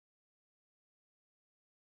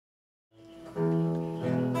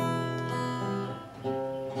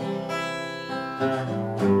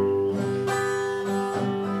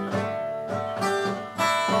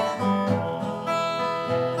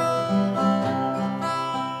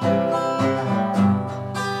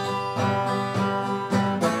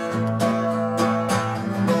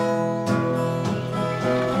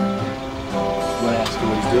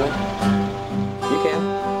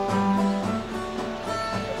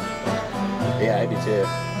Yeah, I do too.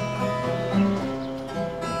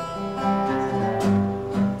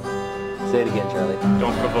 Say it again, Charlie.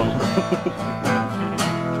 Don't provoke.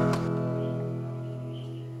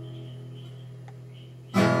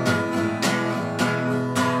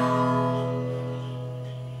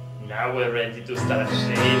 Now we're ready to start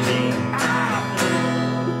shaving.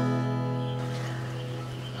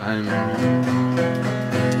 I'm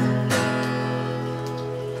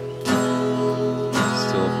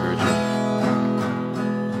still a virgin.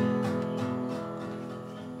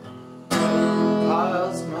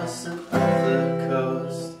 Piles mustn't off the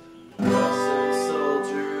coast. Russian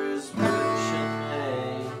soldiers, Russian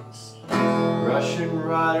names. Russian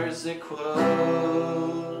riders they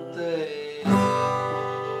quote, they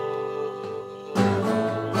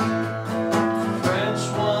French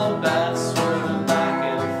wombats swimming back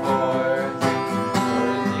and forth.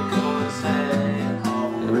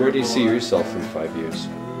 And where do you see yourself in 5 years?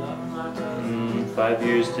 5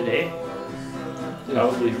 years today?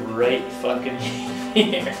 Probably right fucking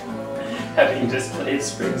here. Having just played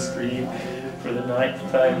Spring Screen for the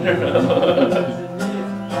 9th time in a row.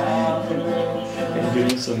 And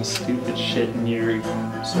doing some stupid shit in your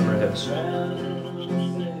summer house.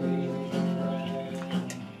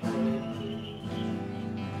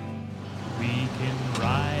 We can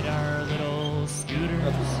ride our little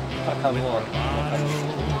scooters Come on.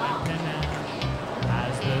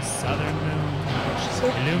 as the southern moon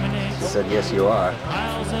illuminates Said yes, you are.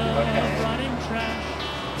 piles of running trash.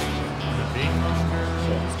 The big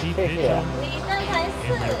mongrels keep it in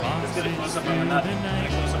their boxes through the night.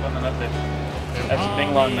 That's a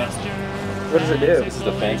bing long nut. What does it do? This is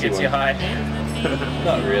the fancy Gets you one. high.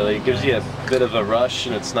 Not really. It gives you a bit of a rush,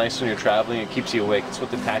 and it's nice when you're traveling. It keeps you awake. It's what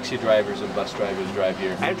the taxi drivers and bus drivers drive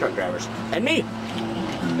here. And truck drivers. And me.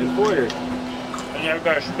 And Porter. And you've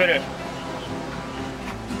got to spit it.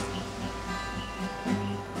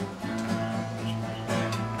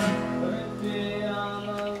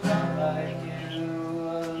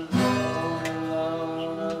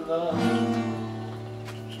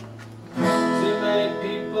 Too many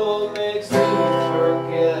people makes me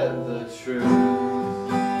forget the truth.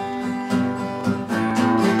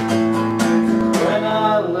 When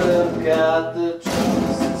I look at the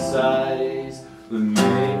twisted sides that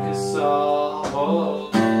make us all whole,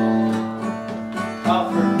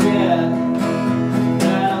 I'll forget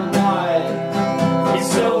that I'm white.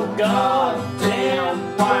 It's so goddamn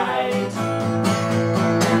white.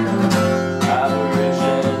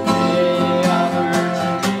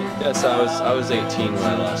 Yes, I was 18 when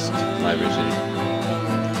I lost my virginity.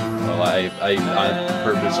 Well, I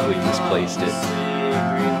purposefully misplaced it.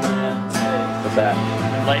 What's that?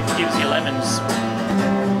 Life gives you lemons.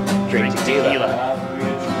 Drink tequila.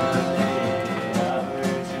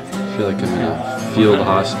 I feel like I'm in a field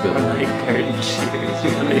hospital. Like carton cheers.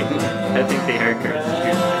 I think they are carton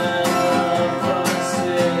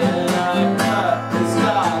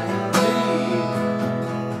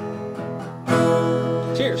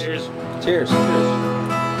Cheers. cheers. Cheers. To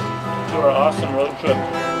our awesome road trip.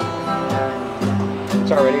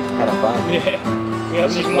 It's already kind of fun. Yeah. We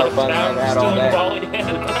haven't even more left fun than town. I had Still all in day. Bali yet.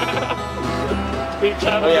 We've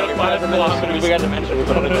traveled about 5 kilometers. We got to mention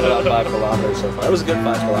we've only been about 5 kilometers so far. It was a good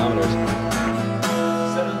 5 kilometers.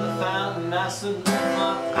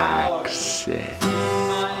 Accent.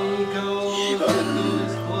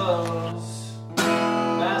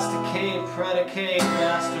 Masticate, predicate,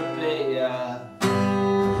 masturbate, yeah.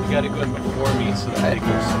 You gotta go before me so that they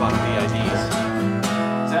can spot the IDs.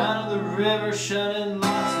 Down to the river, shunning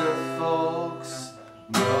lots of folks.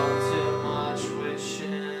 No too much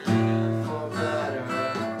wishing for better.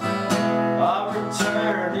 I'll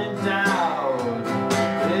return endowed,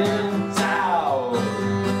 endowed.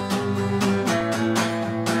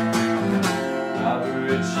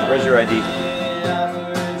 Where's your ID? I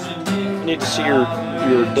need to see your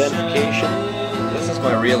identification. This is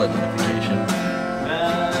my real identification.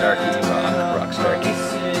 Starkey, Rock Starkey.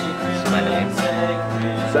 This is my name.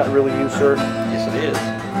 Is that really you, sir? Yes, it is.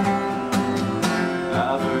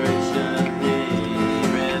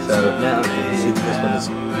 So now you can see that this one is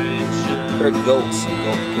they're goats,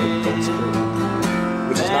 goats crew,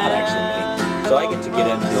 which is not actually me. So I get to get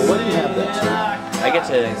into. What do you have that, sir? I get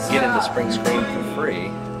to get into Spring Screen for free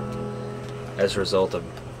as a result of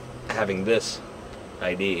having this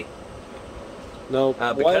ID. No,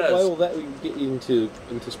 why because will that get you into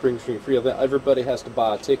Spring Screen free? Everybody has to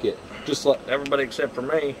buy a ticket, just like everybody except for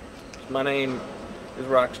me. My name is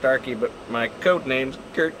Rock Starkey, but my code name's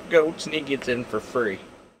Kurt Goats, and he gets in for free.